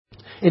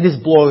In his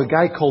blog, a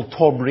guy called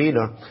Tom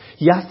Rayner,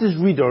 he asked his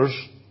readers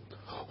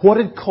what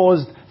had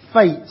caused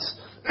fights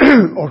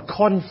or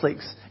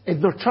conflicts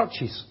in their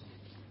churches.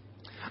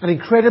 And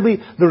incredibly,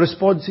 the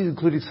responses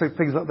included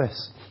things like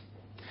this.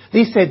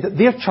 They said that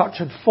their church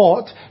had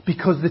fought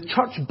because the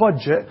church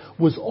budget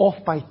was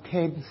off by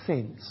 10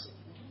 cents.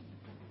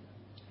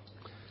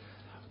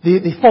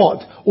 They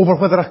fought over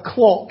whether a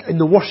clock in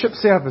the worship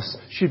service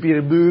should be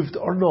removed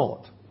or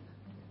not.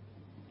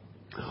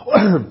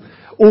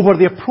 Over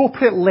the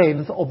appropriate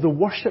length of the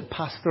worship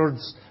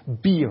pastor's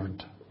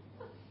beard.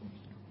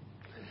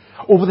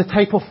 Over the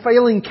type of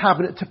filing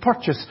cabinet to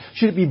purchase.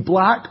 Should it be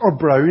black or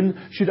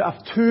brown? Should it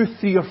have 2,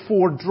 3 or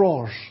 4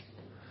 drawers?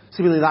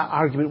 Seemingly that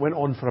argument went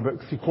on for about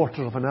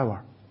 3/4 of an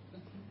hour.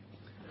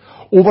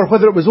 Over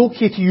whether it was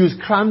okay to use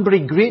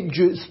cranberry grape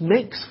juice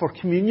mix for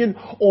communion,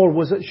 or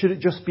should it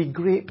just be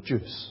grape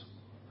juice?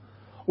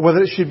 Or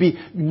whether it should be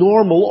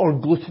normal or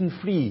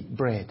gluten-free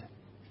bread.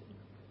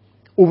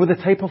 Over the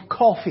type of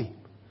coffee.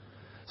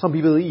 Some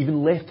people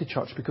even left the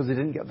church because they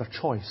didn't get their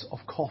choice of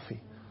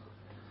coffee.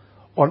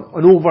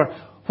 And over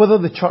whether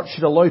the church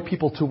should allow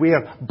people to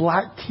wear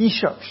black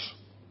t-shirts,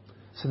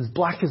 since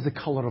black is the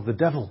colour of the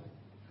devil.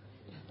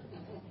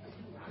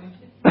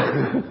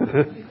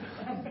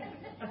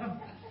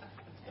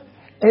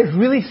 It's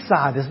really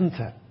sad, isn't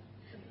it?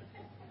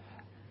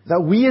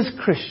 That we as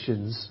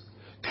Christians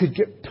could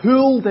get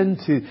pulled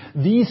into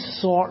these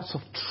sorts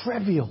of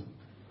trivial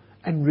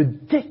and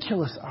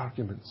ridiculous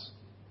arguments.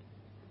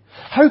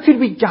 How could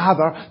we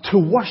gather to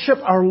worship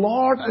our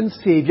Lord and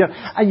Saviour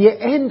and yet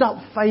end up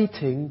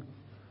fighting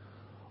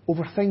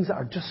over things that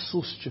are just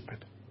so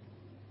stupid?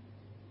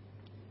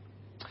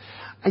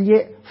 And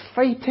yet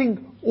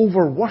fighting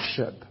over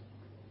worship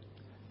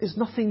is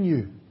nothing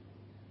new.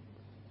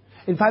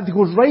 In fact, it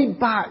goes right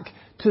back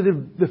to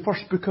the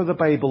first book of the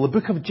Bible, the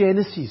book of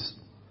Genesis.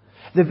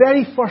 The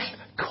very first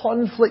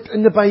conflict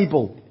in the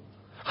Bible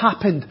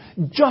happened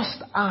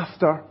just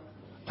after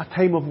a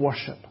time of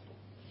worship.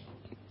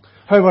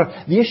 However,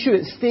 the issue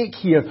at stake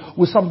here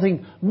was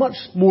something much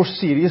more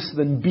serious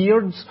than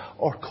beards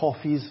or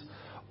coffees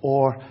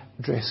or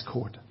dress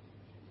code.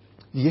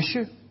 The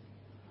issue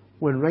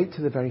went right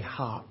to the very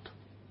heart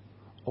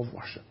of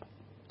worship.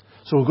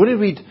 So we're going to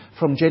read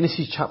from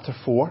Genesis chapter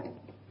 4.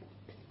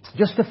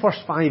 Just the first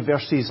 5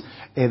 verses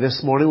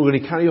this morning. We're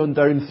going to carry on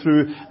down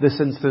through this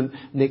incident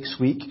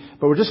next week.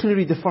 But we're just going to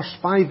read the first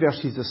 5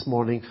 verses this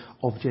morning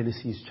of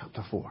Genesis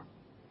chapter 4.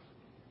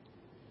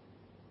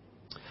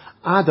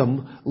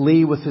 Adam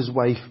lay with his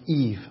wife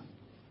Eve,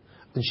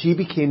 and she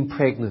became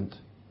pregnant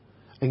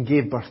and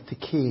gave birth to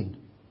Cain.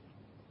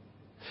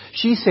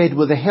 She said,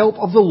 "With the help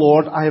of the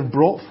Lord I have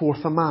brought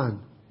forth a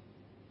man."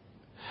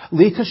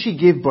 Later she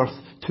gave birth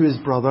to his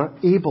brother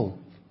Abel.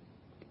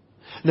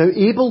 Now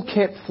Abel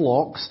kept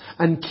flocks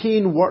and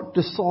Cain worked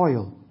the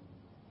soil.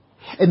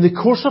 In the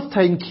course of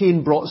time,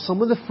 Cain brought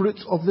some of the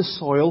fruits of the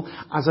soil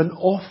as an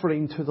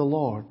offering to the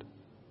Lord.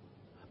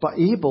 But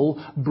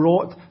Abel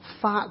brought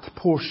fat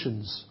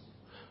portions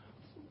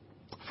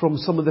from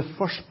some of the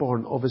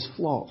firstborn of his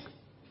flock.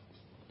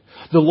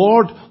 The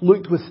Lord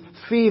looked with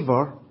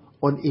favour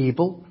on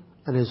Abel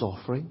and his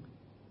offering,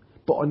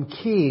 but on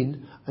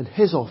Cain and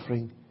his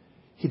offering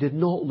he did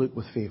not look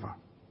with favour.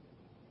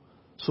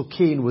 So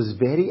Cain was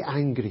very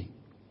angry,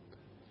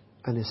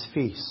 and his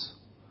face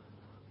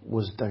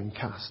was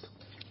downcast.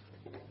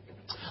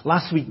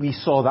 Last week we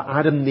saw that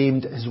Adam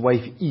named his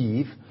wife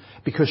Eve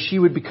because she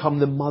would become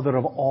the mother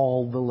of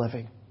all the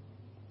living.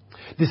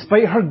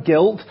 Despite her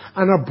guilt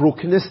and her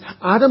brokenness,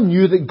 Adam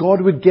knew that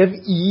God would give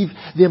Eve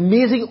the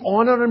amazing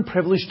honour and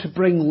privilege to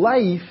bring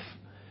life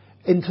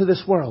into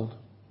this world.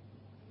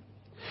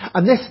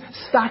 And this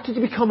started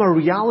to become a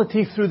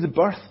reality through the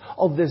birth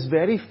of this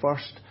very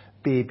first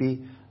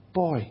baby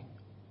boy.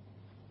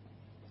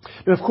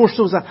 Now, of course,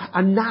 there was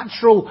a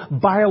natural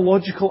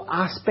biological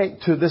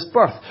aspect to this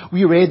birth.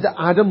 We read that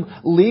Adam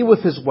lay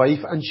with his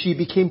wife and she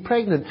became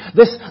pregnant.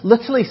 This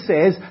literally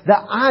says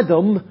that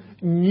Adam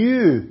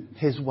knew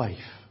his wife.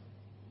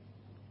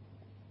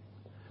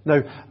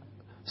 Now,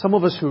 some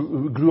of us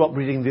who grew up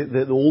reading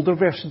the older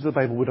versions of the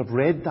Bible would have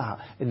read that.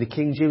 In the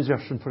King James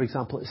Version, for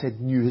example, it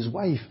said knew his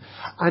wife.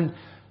 And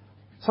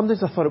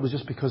sometimes I thought it was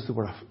just because they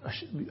were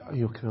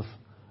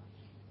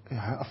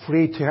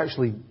afraid to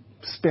actually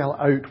spell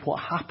out what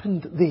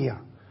happened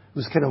there. It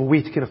was kind of a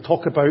way to kind of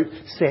talk about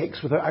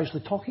sex without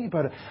actually talking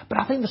about it. But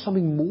I think there's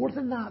something more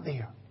than that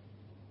there.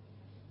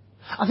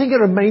 I think it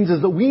reminds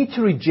us that we need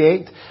to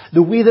reject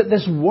the way that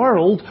this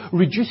world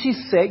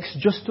reduces sex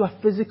just to a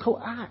physical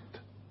act.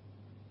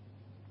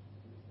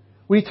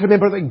 We need to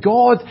remember that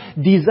God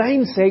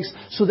designed sex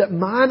so that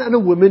man and a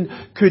woman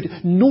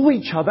could know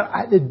each other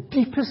at the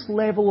deepest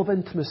level of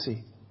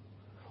intimacy.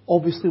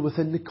 Obviously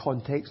within the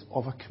context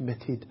of a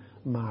committed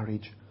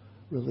marriage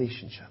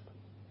relationship.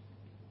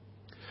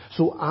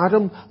 So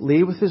Adam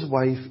lay with his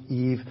wife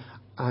Eve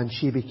and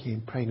she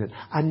became pregnant.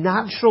 A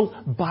natural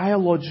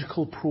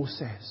biological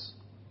process.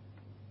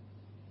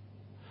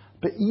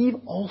 But Eve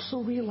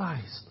also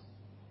realized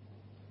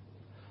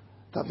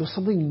that there's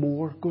something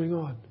more going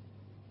on.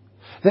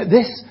 That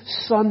this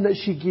son that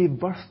she gave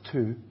birth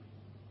to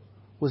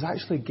was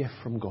actually a gift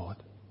from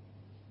God.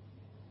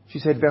 She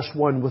said, verse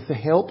 1, with the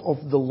help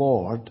of the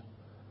Lord,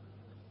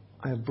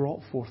 I have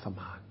brought forth a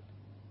man.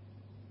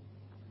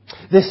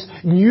 This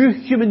new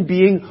human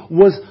being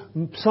was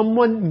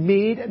someone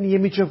made in the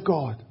image of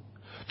God,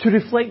 to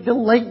reflect the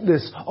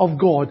likeness of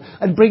God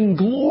and bring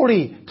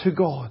glory to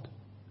God.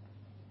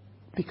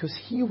 Because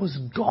he was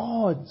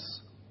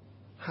God's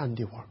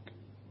handiwork.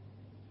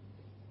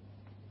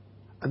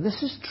 And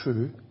this is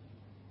true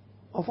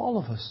of all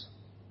of us.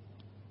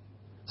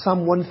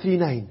 Psalm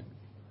 139,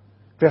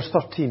 verse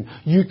 13.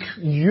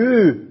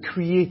 You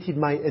created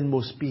my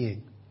inmost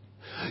being.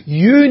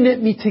 You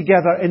knit me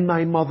together in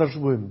my mother's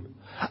womb.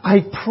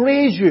 I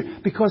praise you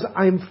because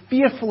I am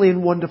fearfully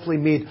and wonderfully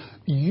made.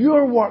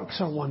 Your works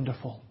are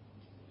wonderful.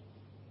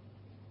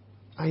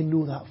 I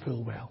know that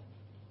full well.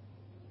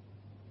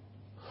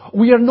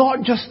 We are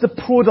not just the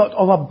product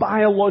of a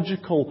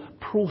biological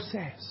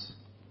process.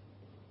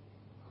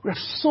 We are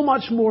so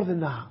much more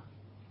than that.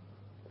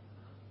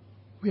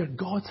 We are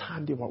God's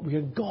handiwork. We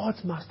are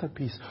God's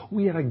masterpiece.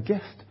 We are a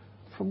gift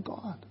from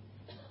God.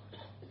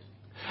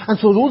 And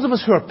so those of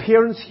us who are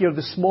parents here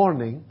this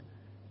morning,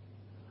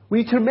 we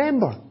need to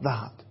remember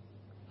that.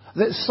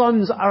 That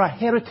sons are a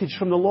heritage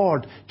from the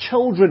Lord.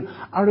 Children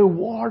are a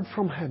reward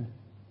from Him.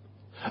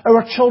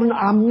 Our children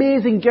are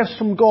amazing gifts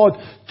from God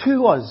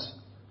to us.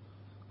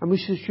 And we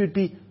should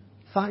be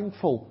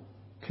thankful,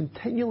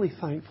 continually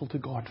thankful to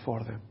God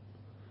for them.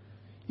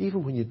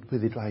 Even when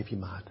they drive you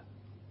mad.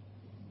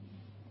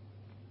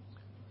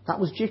 That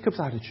was Jacob's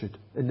attitude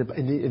in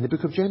the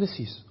book of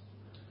Genesis.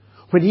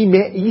 When he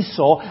met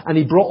Esau and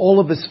he brought all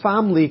of his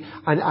family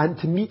and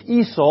to meet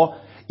Esau,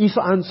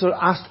 Esau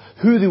asked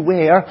who they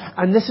were,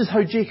 and this is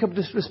how Jacob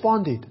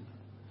responded.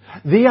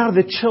 They are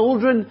the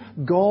children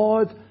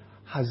God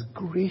has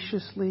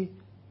graciously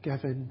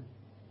given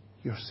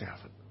your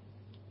servant.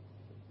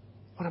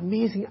 What an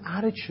amazing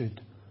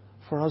attitude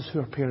for us who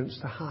are parents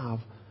to have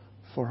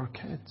for our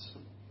kids.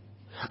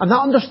 And that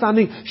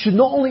understanding should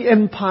not only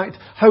impact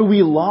how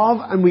we love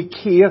and we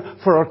care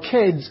for our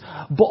kids,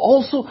 but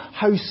also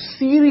how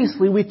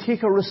seriously we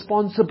take our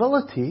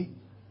responsibility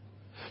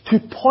to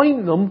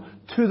point them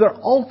to their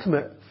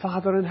ultimate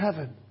Father in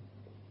heaven.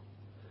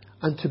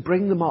 And to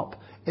bring them up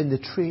in the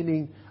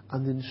training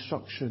and the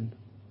instruction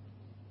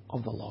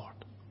of the Lord.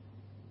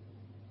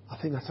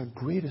 I think that's our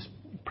greatest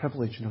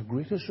privilege and our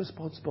greatest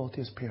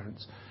responsibility as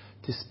parents,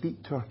 to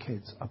speak to our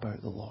kids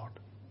about the Lord.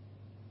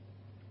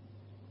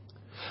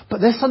 But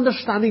this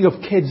understanding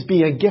of kids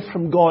being a gift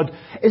from God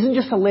isn't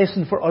just a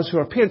lesson for us who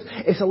are parents,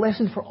 it's a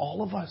lesson for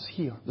all of us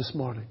here this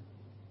morning.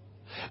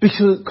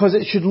 Because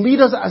it should lead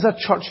us as a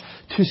church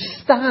to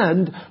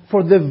stand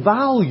for the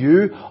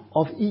value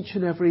of each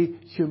and every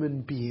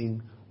human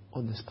being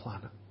on this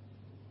planet.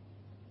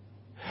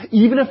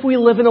 Even if we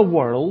live in a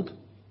world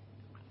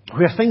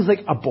where things like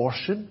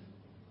abortion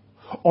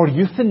or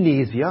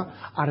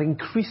euthanasia are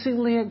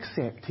increasingly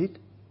accepted,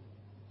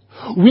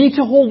 we need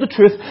to hold the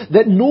truth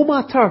that no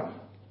matter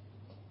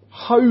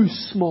how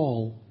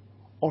small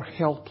or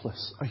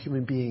helpless a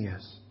human being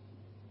is,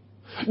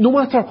 no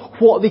matter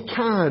what they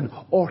can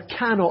or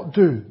cannot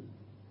do,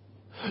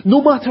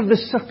 no matter the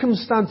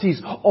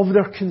circumstances of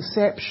their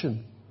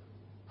conception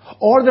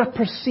or their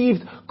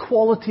perceived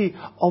quality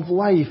of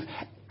life,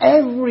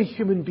 every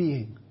human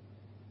being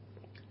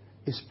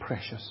is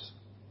precious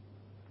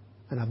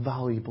and a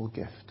valuable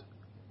gift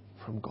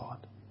from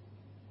God.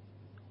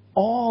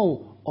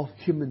 All of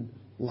human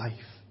life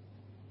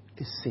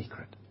is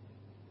sacred.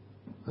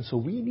 And so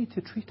we need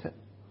to treat it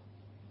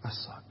as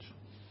such.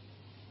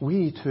 We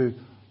need to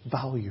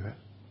value it.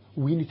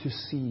 We need to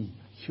see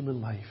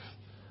human life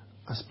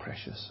as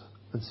precious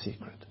and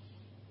sacred.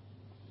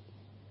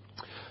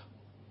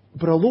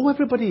 But although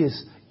everybody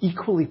is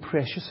equally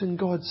precious in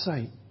God's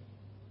sight,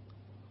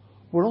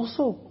 we're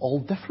also all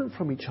different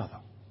from each other.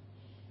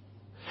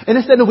 And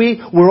in a way,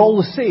 we're all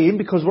the same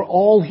because we're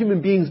all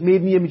human beings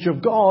made in the image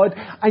of God,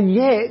 and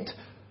yet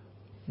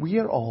we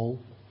are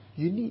all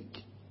unique.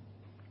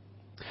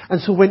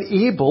 And so when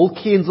Abel,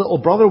 Cain's little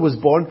brother, was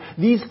born,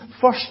 these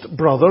first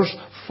brothers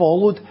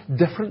followed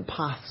different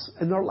paths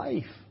in their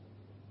life.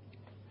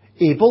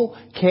 Abel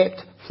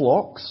kept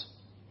flocks,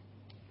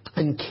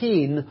 and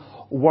Cain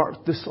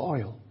worked the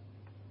soil.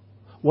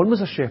 One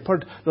was a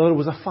shepherd, the other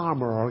was a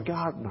farmer or a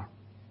gardener.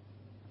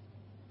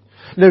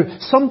 Now,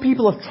 some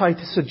people have tried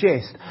to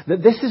suggest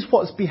that this is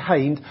what's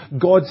behind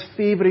God's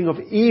favouring of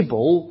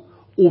Abel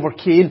over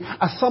Cain,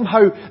 as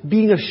somehow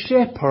being a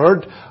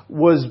shepherd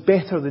was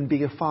better than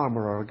being a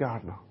farmer or a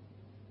gardener.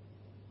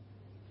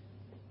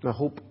 I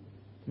hope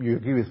you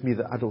agree with me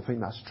that I don't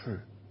think that's true.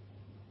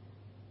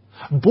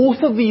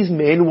 Both of these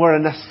men were,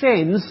 in a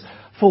sense,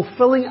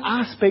 fulfilling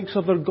aspects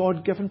of their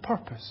God-given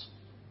purpose.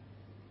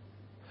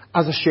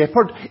 As a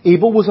shepherd,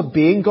 Abel was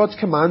obeying God's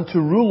command to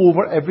rule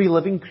over every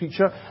living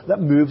creature that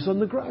moves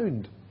on the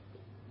ground.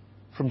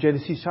 From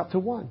Genesis chapter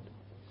 1.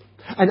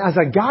 And as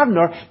a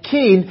gardener,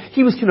 Cain,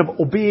 he was kind of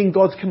obeying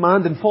God's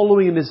command and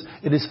following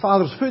in his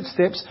father's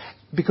footsteps,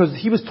 because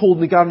he was told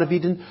in the Garden of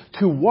Eden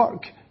to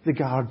work the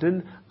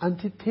garden and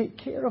to take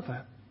care of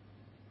it.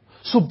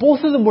 So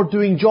both of them were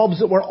doing jobs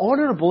that were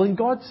honourable in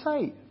God's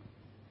sight.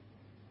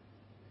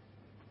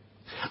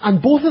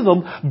 And both of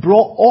them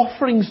brought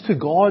offerings to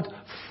God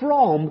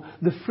from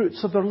the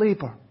fruits of their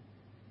labour.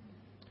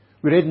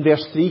 We read in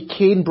verse 3,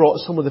 Cain brought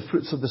some of the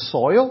fruits of the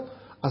soil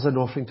as an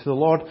offering to the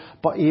Lord,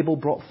 but Abel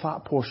brought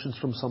fat portions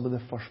from some of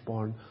the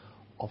firstborn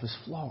of his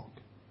flock.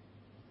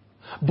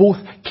 Both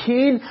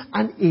Cain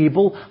and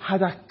Abel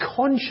had a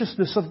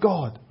consciousness of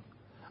God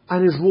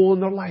and His role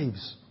in their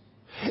lives.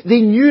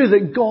 They knew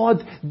that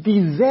God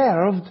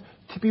deserved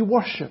to be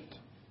worshipped.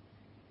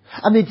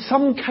 And they had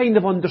some kind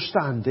of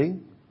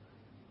understanding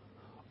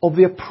of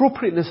the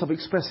appropriateness of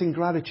expressing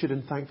gratitude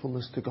and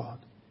thankfulness to God.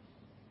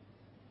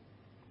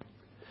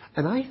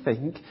 And I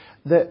think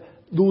that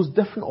those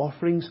different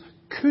offerings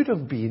could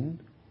have been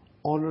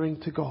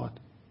honouring to God.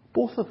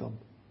 Both of them.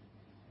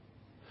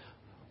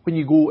 When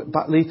you go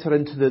back later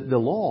into the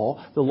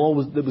law that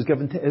was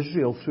given to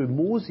Israel through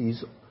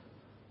Moses,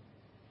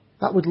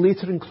 that would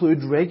later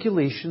include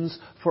regulations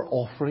for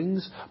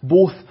offerings,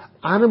 both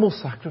animal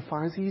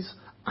sacrifices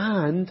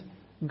and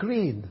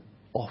grain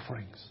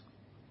offerings.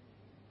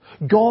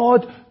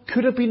 God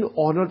could have been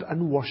honoured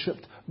and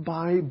worshipped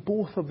by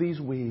both of these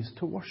ways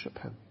to worship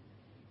Him.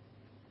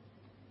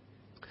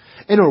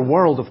 In our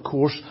world, of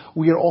course,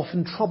 we are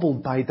often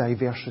troubled by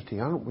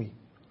diversity, aren't we?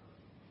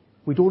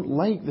 We don't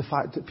like the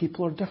fact that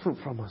people are different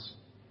from us.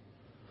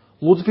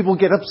 Loads of people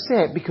get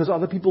upset because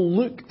other people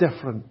look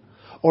different,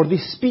 or they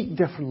speak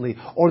differently,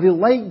 or they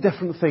like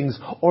different things,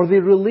 or they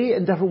relate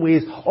in different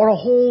ways, or a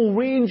whole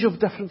range of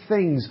different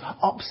things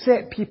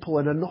upset people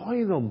and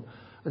annoy them,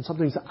 and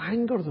sometimes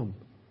anger them.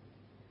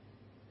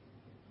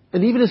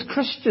 And even as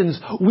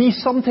Christians, we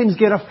sometimes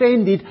get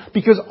offended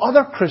because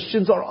other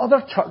Christians or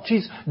other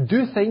churches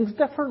do things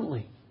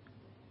differently.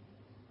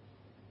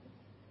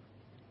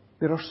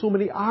 There are so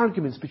many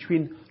arguments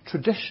between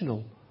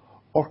traditional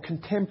or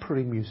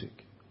contemporary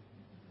music,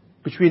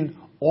 between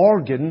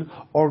organ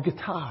or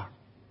guitar,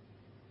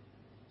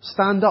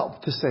 stand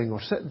up to sing or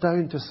sit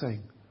down to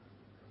sing,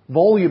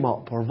 volume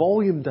up or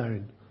volume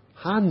down,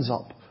 hands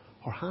up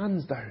or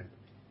hands down.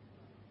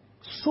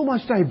 So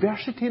much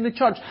diversity in the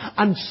church,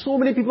 and so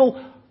many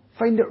people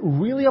find it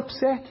really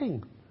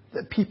upsetting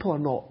that people are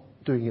not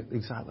doing it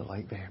exactly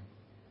like them.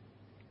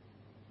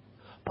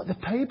 But the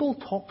Bible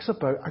talks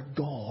about a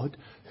God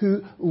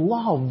who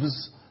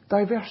loves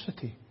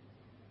diversity.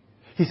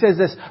 He says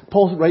this,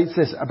 Paul writes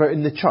this about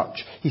in the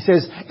church. He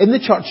says, in the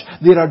church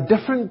there are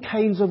different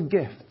kinds of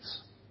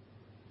gifts,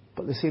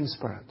 but the same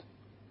Spirit.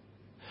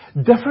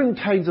 Different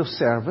kinds of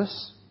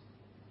service,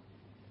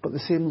 but the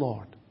same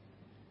Lord.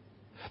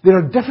 There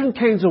are different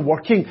kinds of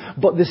working,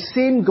 but the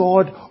same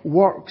God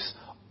works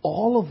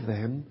all of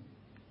them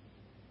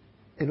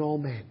in all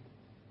men.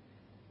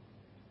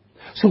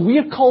 So we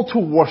are called to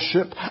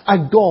worship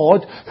a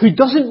God who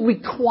doesn't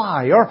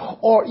require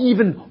or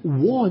even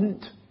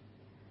want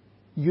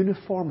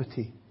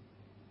uniformity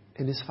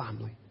in His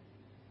family.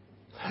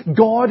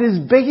 God is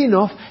big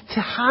enough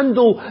to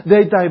handle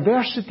the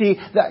diversity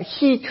that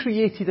He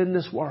created in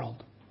this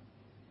world.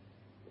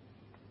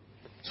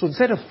 So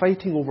instead of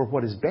fighting over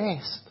what is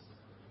best,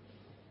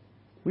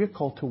 we are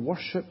called to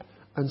worship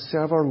and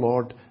serve our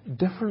Lord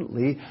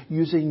differently,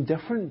 using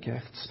different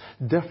gifts,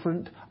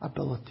 different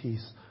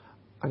abilities,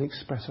 and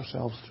express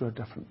ourselves through our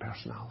different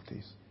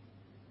personalities.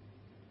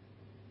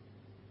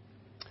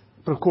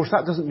 But of course,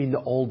 that doesn't mean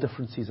that all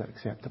differences are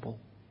acceptable.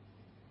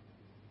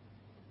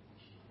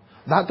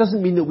 That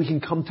doesn't mean that we can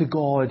come to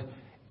God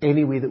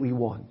any way that we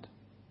want.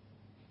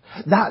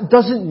 That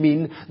doesn't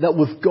mean that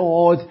with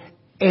God,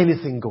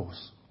 anything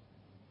goes.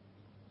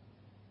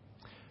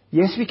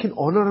 Yes, we can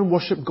honour and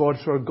worship God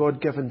through our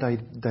God-given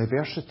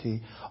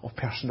diversity of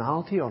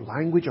personality or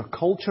language or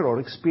culture or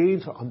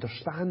experience or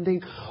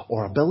understanding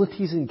or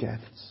abilities and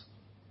gifts.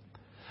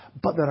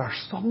 But there are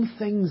some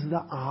things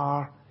that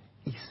are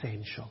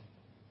essential.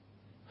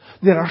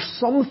 There are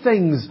some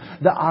things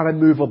that are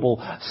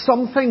immovable,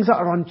 some things that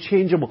are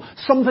unchangeable,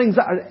 some things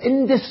that are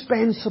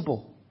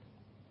indispensable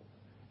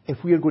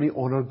if we are going to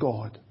honour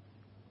God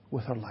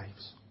with our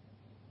lives.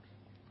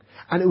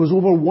 And it was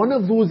over one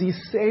of those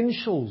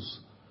essentials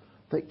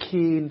that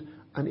Cain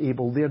and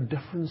Abel, their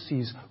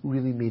differences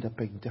really made a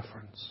big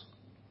difference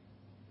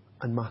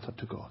and mattered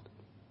to God.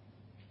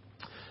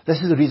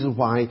 This is the reason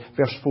why,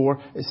 verse 4,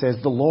 it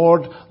says, the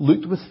Lord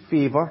looked with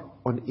favour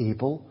on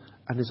Abel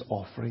and his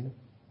offering,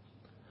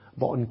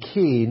 but on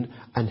Cain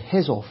and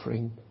his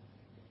offering,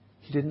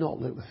 He did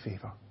not look with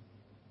favour.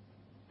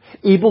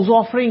 Abel's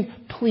offering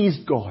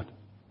pleased God.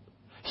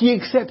 He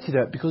accepted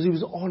it because he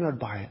was honoured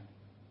by it.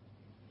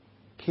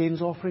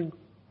 Cain's offering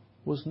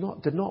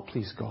did not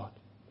please God.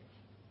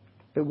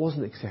 It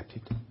wasn't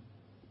accepted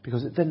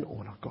because it didn't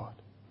honour God.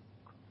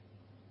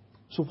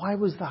 So why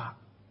was that?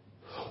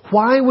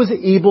 Why was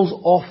Abel's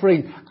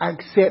offering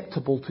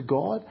acceptable to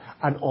God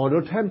and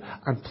honoured Him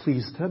and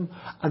pleased Him?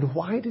 And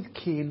why did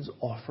Cain's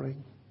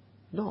offering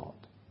not?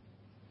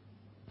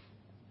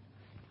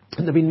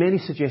 And there have been many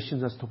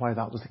suggestions as to why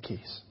that was the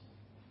case.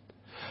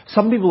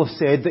 Some people have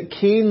said that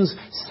Cain's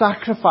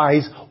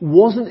sacrifice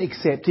wasn't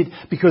accepted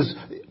because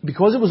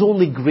it was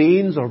only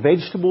grains or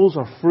vegetables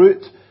or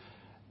fruit,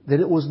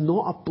 then it was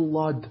not a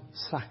blood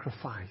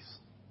sacrifice.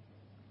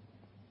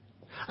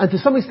 And to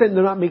some extent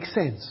that makes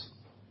sense.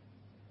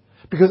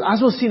 Because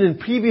as we've seen in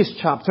previous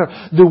chapter,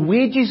 the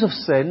wages of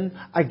sin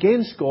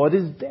against God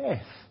is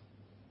death.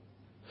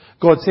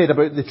 God said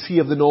about the tree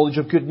of the knowledge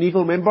of good and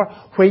evil, remember,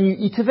 when you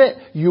eat of it,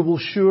 you will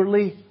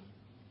surely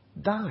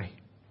die.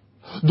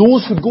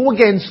 Those who go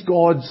against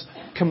God's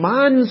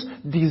commands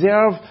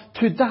deserve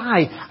to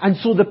die. And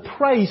so the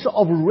price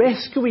of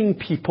rescuing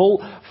people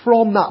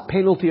from that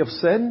penalty of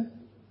sin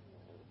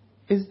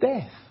is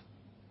death.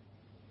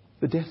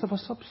 The death of a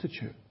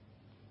substitute.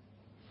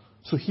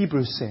 So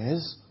Hebrews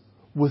says,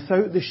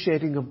 without the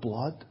shedding of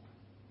blood,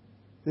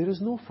 there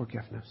is no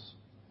forgiveness.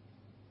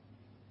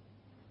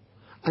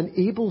 And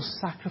Abel's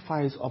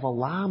sacrifice of a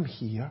lamb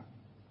here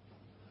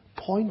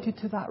pointed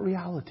to that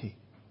reality.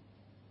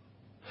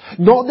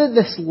 Not that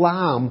this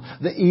lamb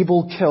that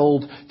Abel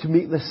killed to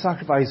make this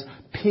sacrifice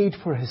paid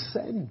for his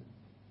sin,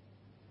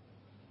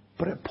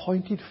 but it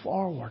pointed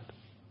forward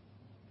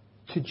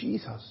to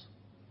Jesus.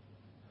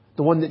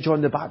 The one that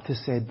John the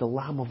Baptist said, the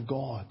Lamb of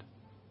God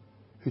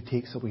who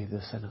takes away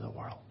the sin of the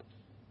world.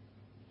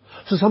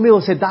 So some people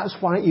have said that's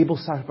why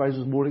Abel's sacrifice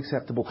was more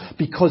acceptable,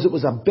 because it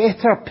was a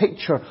better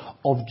picture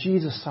of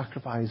Jesus'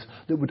 sacrifice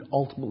that would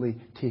ultimately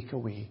take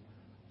away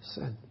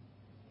sin.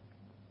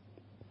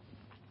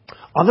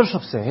 Others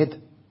have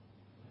said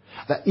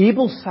that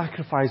Abel's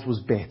sacrifice was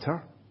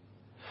better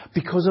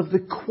because of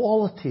the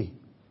quality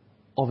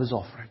of his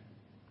offering.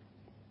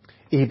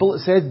 Abel, it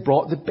said,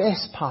 brought the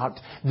best part,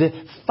 the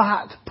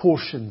fat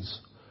portions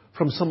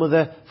from some of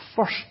the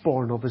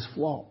firstborn of his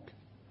flock.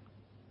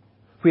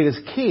 Whereas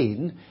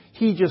Cain,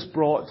 he just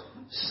brought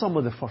some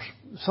of the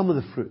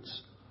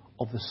fruits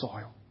of the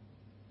soil.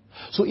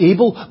 So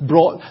Abel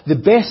brought the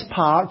best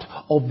part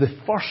of the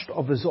first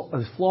of his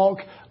flock,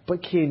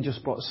 but Cain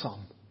just brought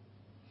some.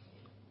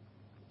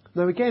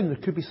 Now again, there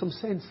could be some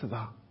sense to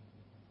that.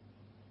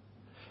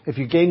 If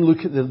you again look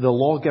at the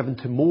law given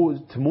to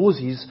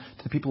Moses,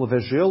 to the people of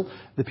Israel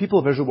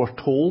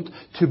were told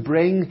to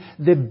bring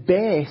the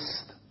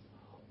best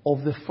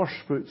of the first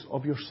fruits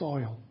of your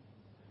soil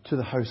to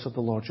the house of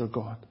the Lord your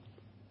God.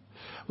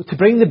 To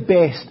bring the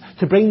best,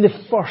 to bring the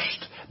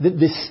first,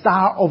 the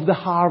start of the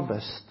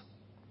harvest.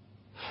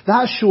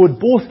 That showed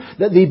both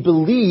that they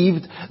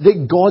believed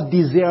that God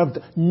deserved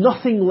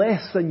nothing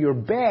less than your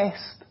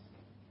best,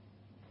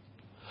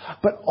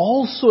 but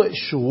also it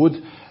showed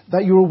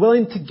that you were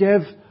willing to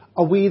give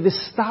away the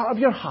start of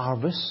your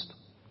harvest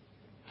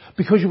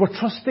because you were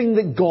trusting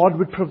that God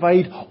would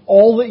provide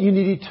all that you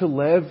needed to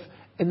live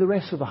in the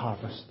rest of the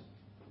harvest.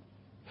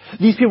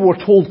 These people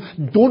were told,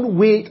 don't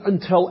wait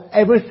until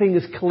everything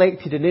is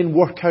collected and then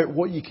work out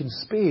what you can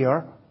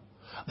spare.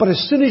 But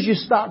as soon as you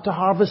start to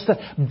harvest it,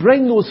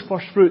 bring those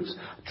first fruits,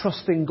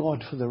 trusting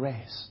God for the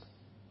rest.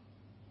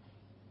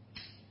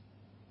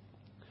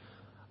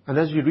 And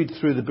as you read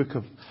through the book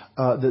of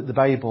the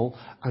Bible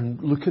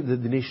and look at the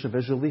nation of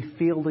Israel, they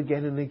failed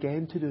again and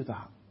again to do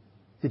that.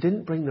 They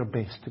didn't bring their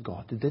best to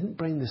God. They didn't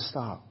bring the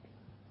start.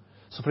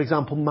 So for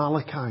example,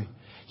 Malachi,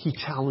 he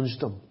challenged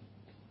them.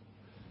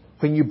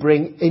 When you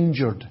bring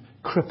injured,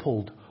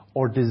 crippled,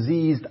 or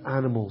diseased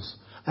animals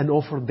and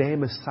offer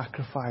them as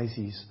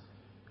sacrifices,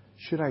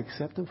 should I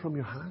accept them from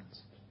your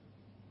hands?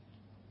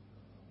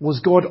 Was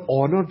God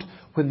honoured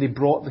when they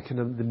brought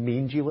the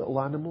mangy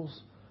little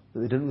animals that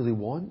they didn't really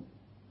want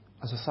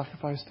as a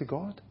sacrifice to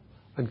God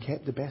and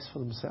kept the best for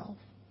themselves?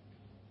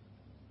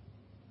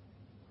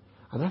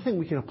 And I think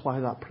we can apply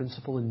that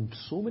principle in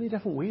so many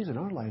different ways in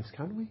our lives,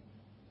 can't we?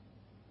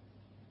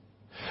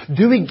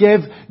 Do we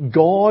give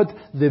God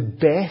the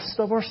best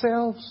of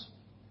ourselves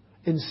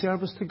in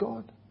service to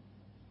God?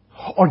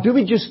 Or do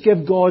we just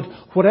give God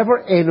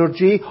whatever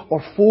energy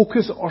or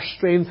focus or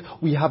strength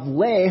we have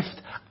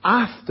left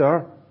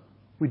after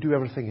we do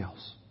everything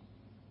else?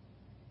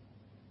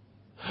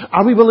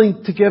 Are we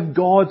willing to give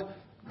God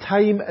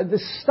time at the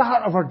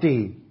start of our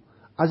day,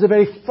 as the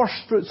very first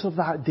fruits of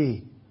that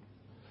day,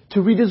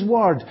 to read His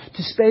Word,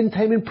 to spend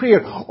time in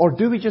prayer? Or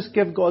do we just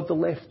give God the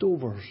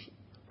leftovers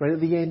right at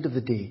the end of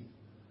the day,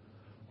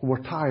 when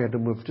we're tired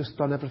and we've just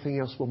done everything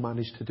else we've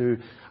managed to do,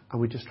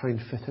 and we just try and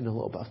fit in a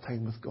little bit of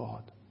time with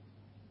God?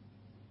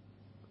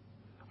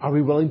 Are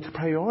we willing to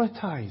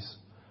prioritise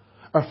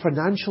our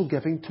financial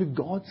giving to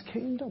God's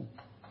kingdom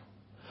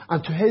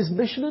and to His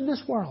mission in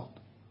this world?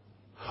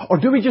 Or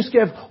do we just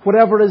give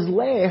whatever is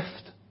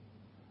left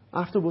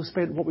after we've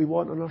spent what we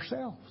want on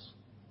ourselves?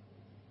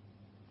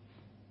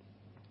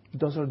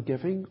 Does our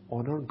giving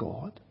honour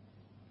God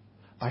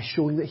by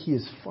showing that He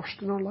is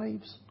first in our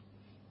lives?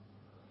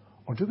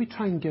 Or do we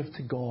try and give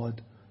to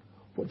God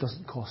what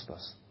doesn't cost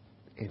us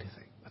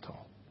anything at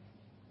all?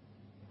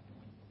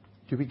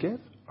 Do we give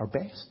our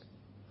best?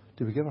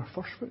 Do we give our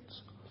first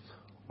fruits?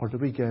 Or do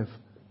we give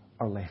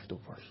our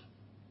leftovers,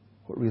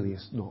 what really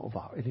is not of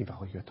any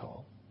value at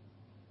all?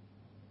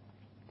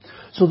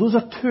 So those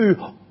are two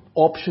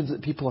options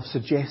that people have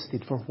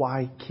suggested for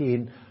why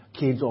Cain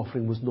Cain's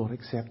offering was not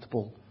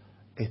acceptable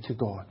to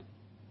God.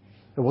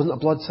 It wasn't a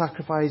blood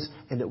sacrifice,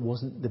 and it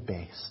wasn't the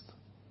best.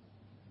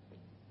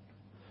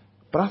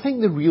 But I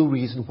think the real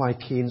reason why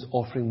Cain's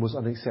offering was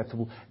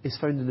unacceptable is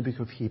found in the book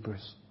of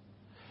Hebrews.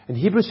 In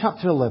Hebrews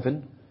chapter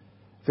 11,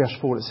 verse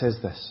 4, it says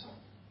this: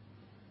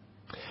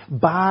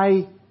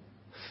 by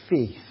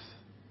faith,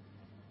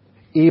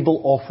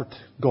 Abel offered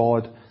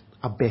God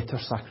a better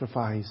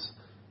sacrifice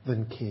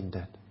than Cain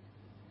did.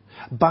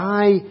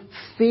 By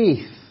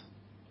faith,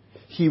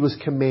 he was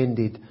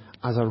commended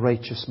as a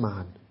righteous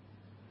man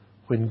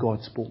when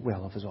God spoke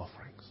well of his offerings.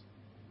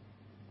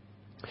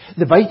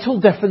 The vital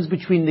difference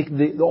between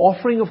the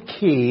offering of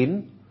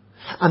Cain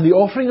and the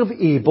offering of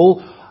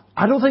Abel,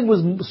 I don't think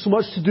was so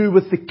much to do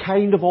with the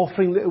kind of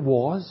offering that it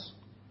was,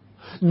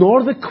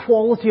 nor the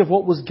quality of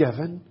what was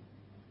given.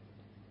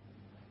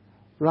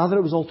 Rather,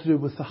 it was all to do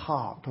with the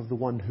heart of the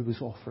one who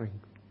was offering.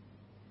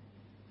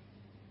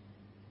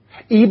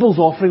 Abel's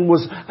offering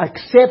was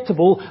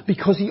acceptable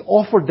because he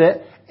offered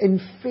it in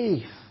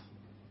faith.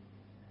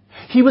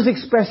 He was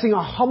expressing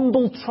a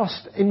humble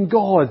trust in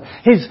God,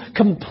 his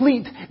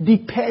complete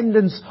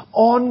dependence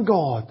on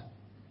God,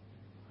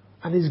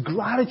 and his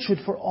gratitude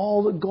for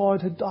all that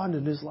God had done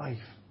in his life.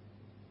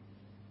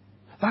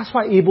 That's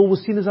why Abel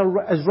was seen as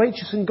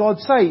righteous in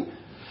God's sight.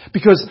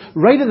 Because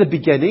right at the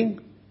beginning,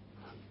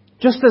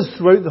 just as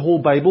throughout the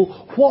whole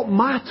Bible, what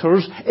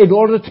matters in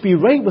order to be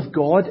right with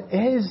God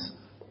is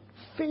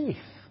faith.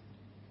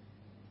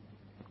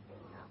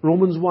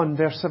 Romans 1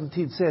 verse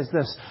 17 says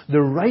this: the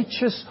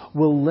righteous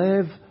will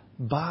live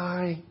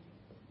by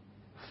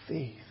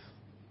faith.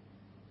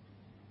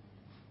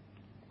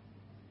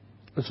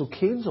 And so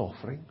Cain's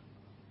offering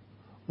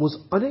was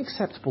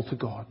unacceptable to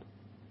God.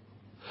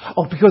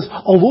 Because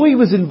although he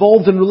was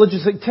involved in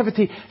religious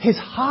activity, his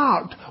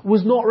heart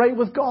was not right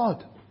with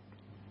God.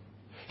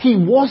 He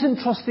wasn't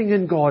trusting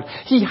in God.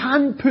 He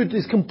hadn't put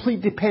his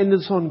complete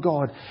dependence on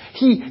God.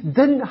 He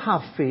didn't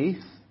have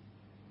faith.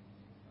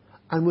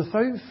 And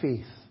without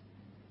faith,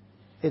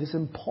 it is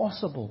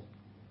impossible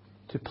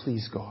to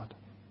please God.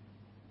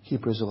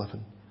 Hebrews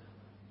 11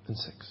 and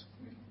 6.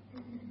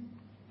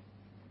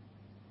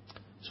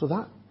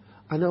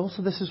 And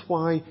also this is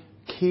why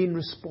Cain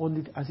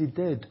responded as he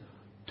did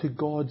to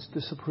God's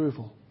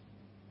disapproval.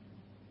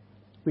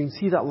 We can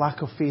see that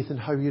lack of faith in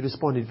how he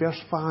responded.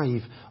 Verse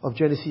 5 of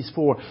Genesis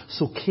 4.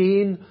 So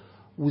Cain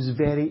was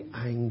very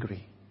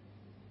angry,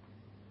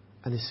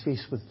 and his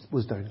face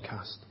was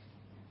downcast.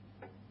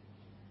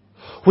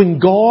 When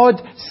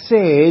God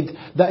said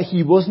that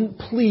he wasn't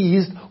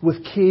pleased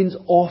with Cain's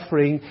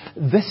offering,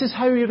 this is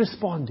how he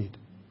responded.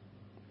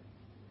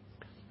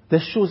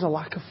 This shows a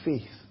lack of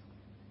faith.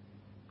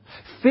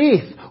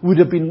 Faith would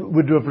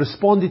have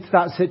responded to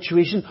that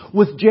situation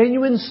with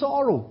genuine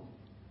sorrow,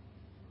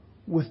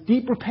 with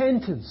deep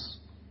repentance,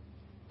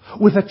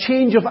 with a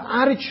change of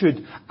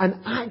attitude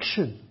and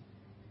action.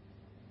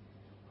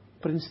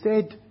 But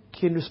instead,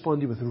 Cain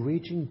responded with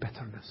raging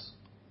bitterness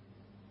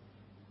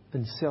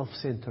and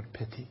self-centered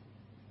pity.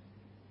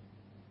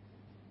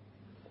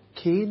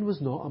 Cain was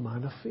not a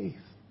man of faith.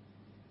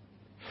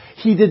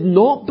 He did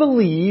not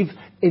believe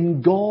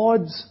in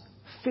God's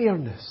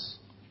fairness.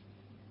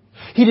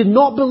 He did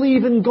not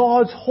believe in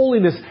God's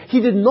holiness. He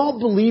did not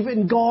believe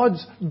in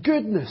God's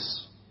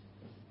goodness.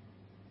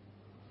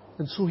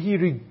 And so he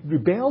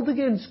rebelled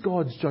against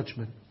God's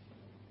judgment.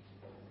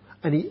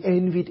 And he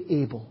envied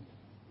Abel.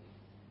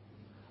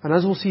 And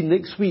as we'll see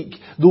next week,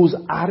 those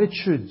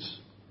attitudes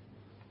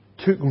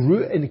took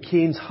root in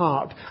Cain's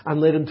heart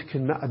and led him to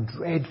commit a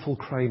dreadful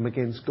crime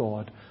against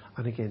God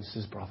and against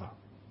his brother.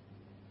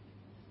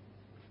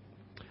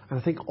 And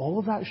I think all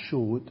of that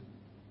showed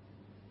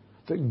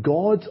that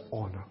God's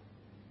honour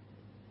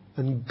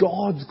and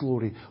God's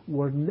glory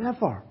were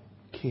never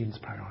Cain's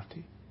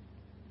priority.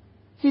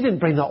 He didn't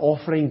bring that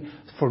offering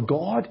for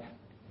God.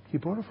 He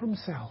brought it for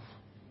himself.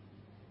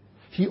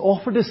 He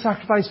offered his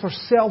sacrifice for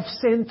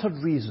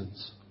self-centered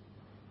reasons,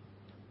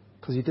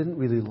 because he didn't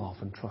really love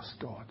and trust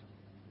God.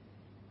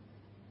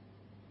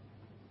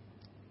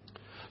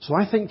 So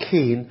I think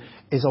Cain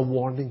is a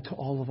warning to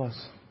all of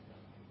us.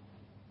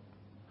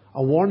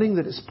 A warning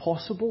that it's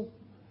possible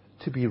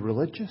to be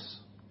religious,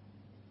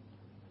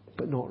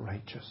 but not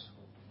righteous.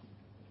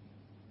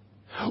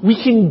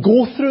 We can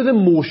go through the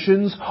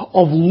motions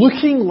of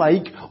looking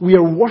like we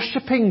are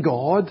worshipping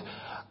God,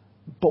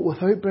 but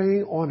without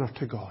bringing honour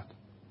to God.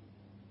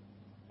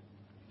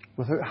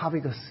 Without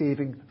having a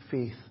saving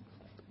faith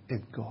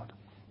in God.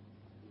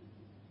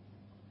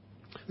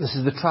 This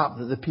is the trap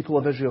that the people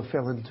of Israel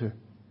fell into.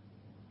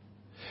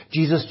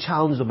 Jesus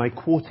challenged them by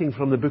quoting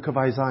from the book of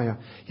Isaiah.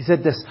 He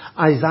said this: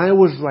 Isaiah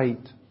was right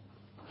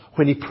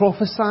when he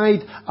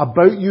prophesied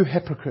about you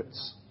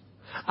hypocrites.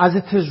 As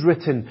it is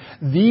written,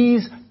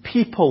 these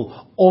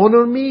people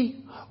honour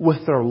me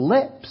with their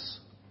lips,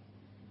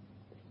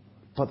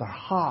 but their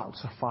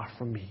hearts are far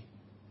from me.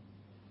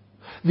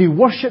 They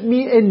worship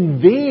me in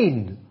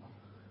vain.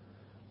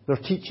 Their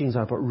teachings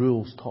are but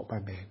rules taught by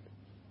men.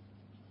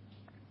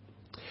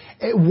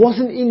 It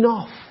wasn't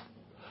enough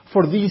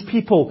for these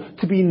people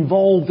to be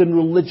involved in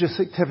religious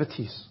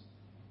activities.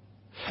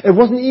 It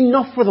wasn't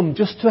enough for them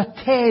just to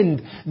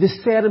attend the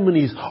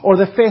ceremonies or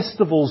the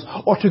festivals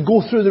or to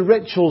go through the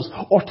rituals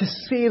or to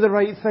say the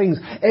right things.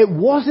 It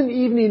wasn't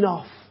even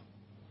enough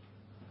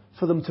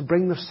for them to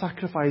bring their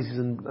sacrifices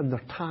and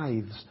their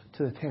tithes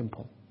to the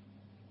temple.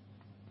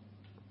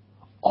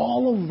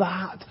 All of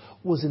that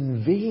was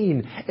in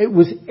vain. It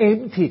was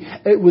empty.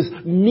 It was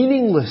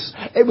meaningless.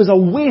 It was a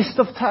waste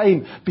of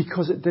time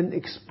because it didn't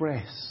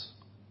express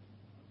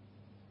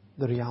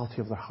the reality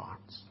of their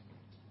hearts.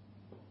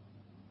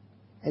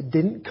 It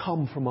didn't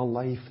come from a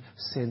life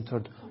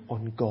centered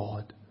on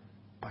God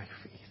by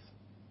faith.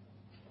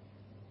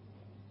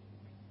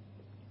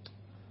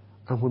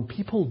 And when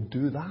people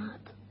do that,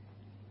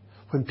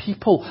 when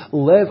people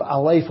live a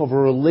life of a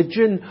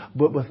religion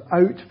but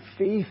without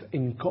faith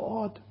in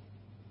God,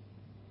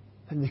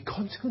 then the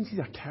consequences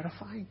are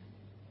terrifying.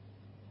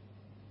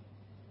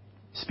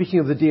 Speaking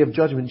of the day of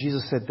judgment,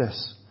 Jesus said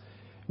this.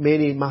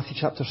 Matthew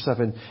chapter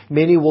 7,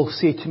 many will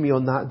say to me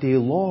on that day,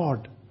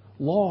 Lord,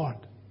 Lord,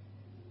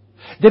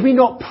 did we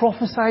not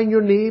prophesy in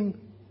your name?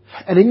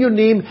 And in your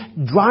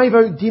name drive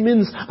out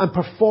demons and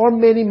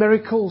perform many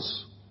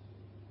miracles?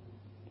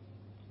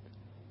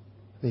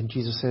 Then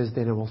Jesus says,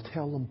 then I will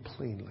tell them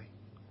plainly,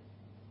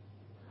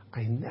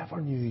 I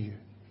never knew you.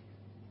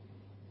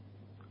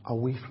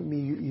 Away from me,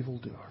 you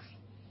evildoers.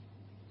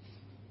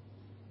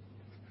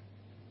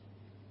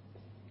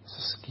 It's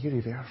a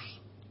scary verse.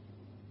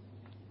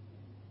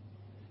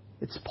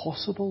 It's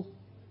possible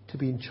to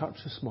be in church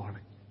this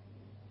morning.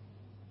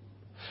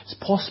 It's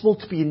possible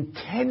to be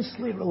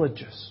intensely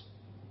religious.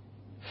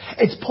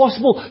 It's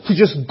possible to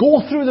just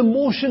go through the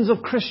motions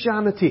of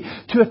Christianity,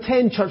 to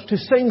attend church, to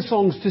sing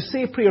songs, to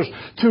say prayers,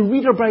 to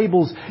read our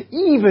Bibles,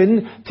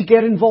 even to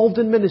get involved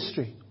in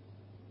ministry.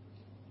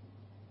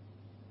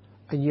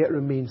 And yet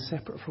remain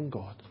separate from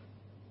God.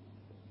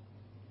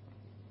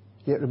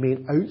 Yet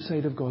remain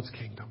outside of God's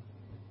kingdom.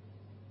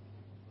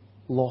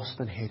 Lost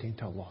and heading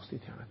to a lost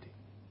eternity.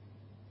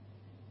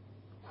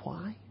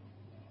 Why?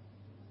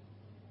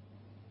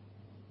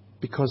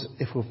 Because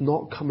if we've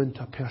not come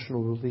into a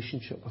personal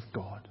relationship with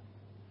God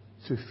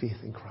through faith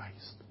in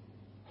Christ,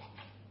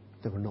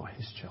 then we're not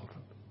His children.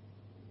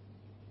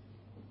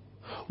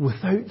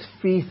 Without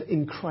faith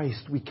in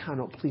Christ, we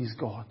cannot please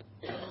God.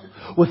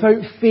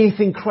 Without faith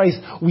in Christ,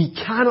 we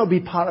cannot be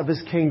part of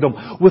His kingdom.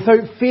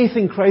 Without faith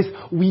in Christ,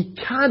 we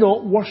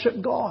cannot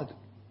worship God.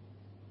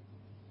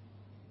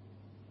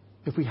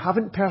 If we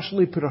haven't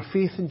personally put our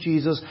faith in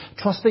Jesus,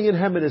 trusting in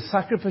Him and His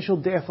sacrificial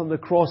death on the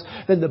cross,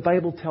 then the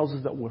Bible tells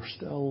us that we're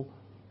still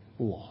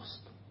lost.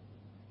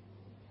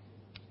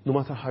 No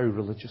matter how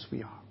religious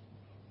we are.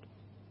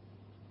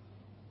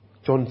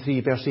 John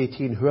 3 verse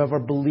 18, whoever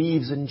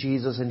believes in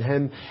Jesus, in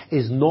Him,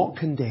 is not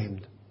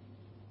condemned.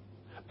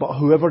 But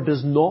whoever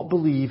does not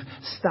believe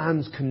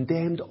stands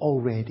condemned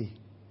already,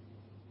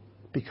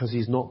 because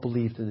he's not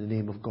believed in the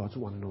name of God's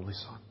one and only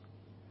Son.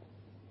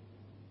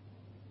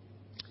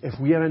 If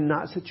we are in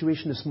that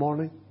situation this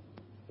morning,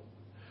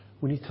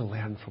 we need to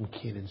learn from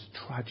Canaan's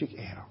tragic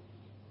error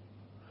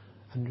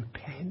and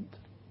repent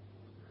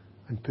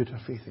and put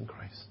our faith in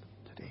Christ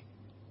today.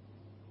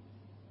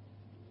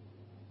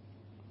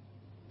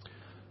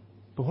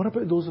 But what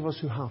about those of us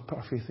who have put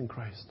our faith in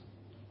Christ?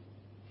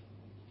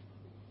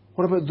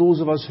 What about those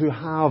of us who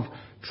have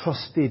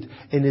trusted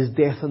in His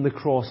death on the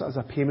cross as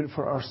a payment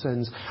for our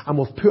sins, and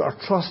we've put our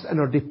trust and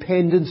our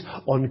dependence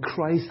on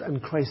Christ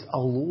and Christ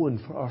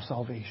alone for our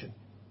salvation?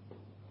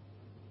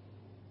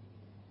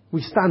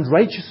 We stand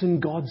righteous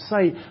in God's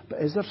sight,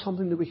 but is there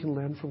something that we can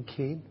learn from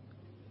Cain?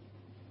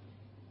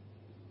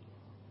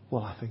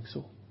 Well, I think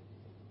so.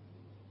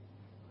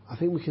 I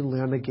think we can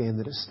learn again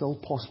that it's still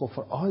possible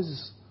for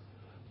us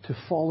to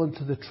fall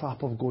into the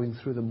trap of going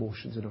through the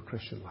motions in our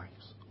Christian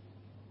lives.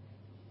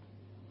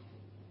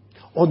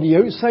 On the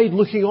outside,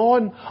 looking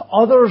on,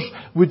 others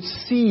would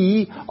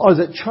see us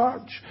at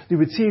church. They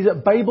would see us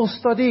at Bible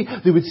study.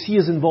 They would see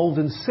us involved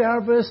in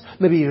service,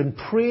 maybe even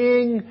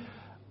praying.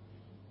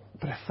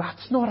 But if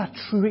that's not a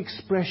true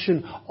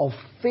expression of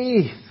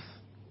faith,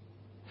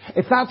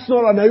 if that's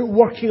not an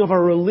outworking of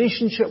our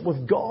relationship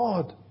with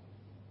God,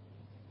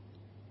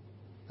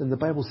 then the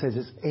Bible says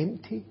it's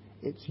empty,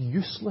 it's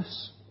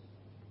useless,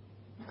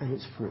 and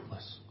it's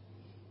fruitless.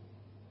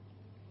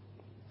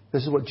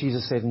 This is what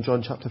Jesus said in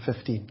John chapter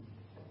 15.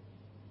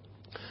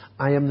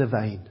 I am the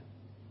vine.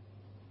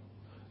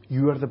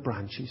 You are the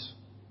branches.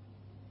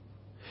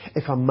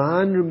 If a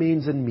man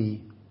remains in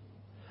me,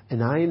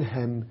 and I in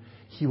him,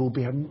 he will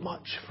bear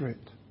much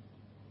fruit.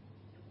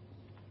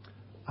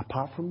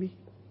 Apart from me,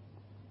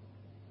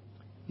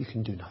 you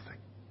can do nothing.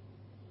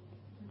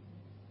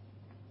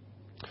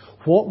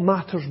 What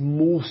matters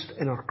most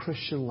in our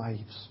Christian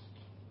lives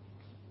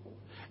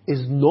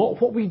is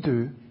not what we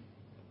do,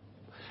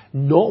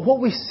 not what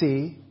we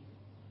say,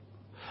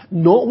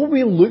 not what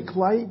we look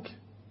like,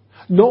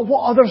 not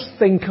what others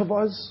think of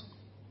us,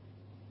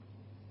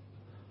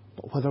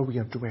 but whether we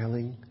are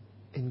dwelling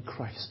in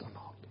Christ or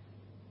not.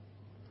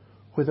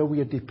 Whether we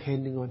are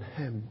depending on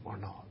Him or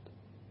not.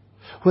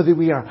 Whether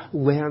we are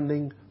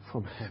learning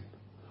from Him.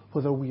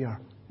 Whether we are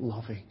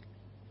loving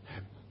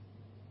Him.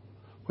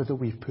 whether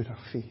we've put our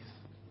faith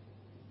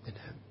in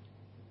him.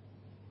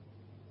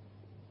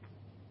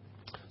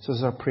 So this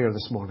is our prayer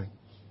this morning,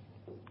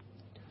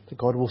 that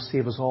God will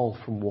save us all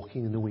from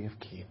walking in the way of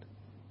Cain.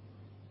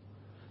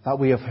 That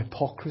way of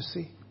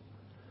hypocrisy,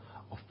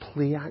 of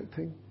play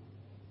acting,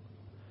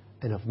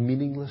 and of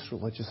meaningless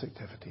religious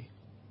activity.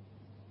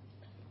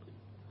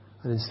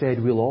 And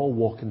instead we'll all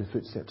walk in the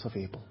footsteps of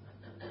Abel,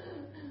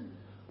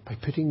 by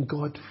putting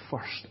God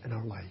first in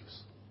our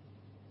lives,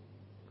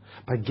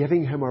 by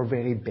giving him our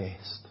very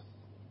best,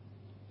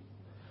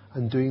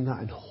 and doing that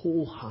in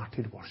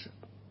wholehearted worship,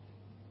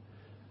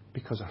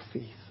 because our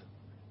faith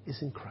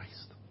is in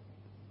Christ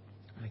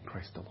and in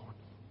Christ alone.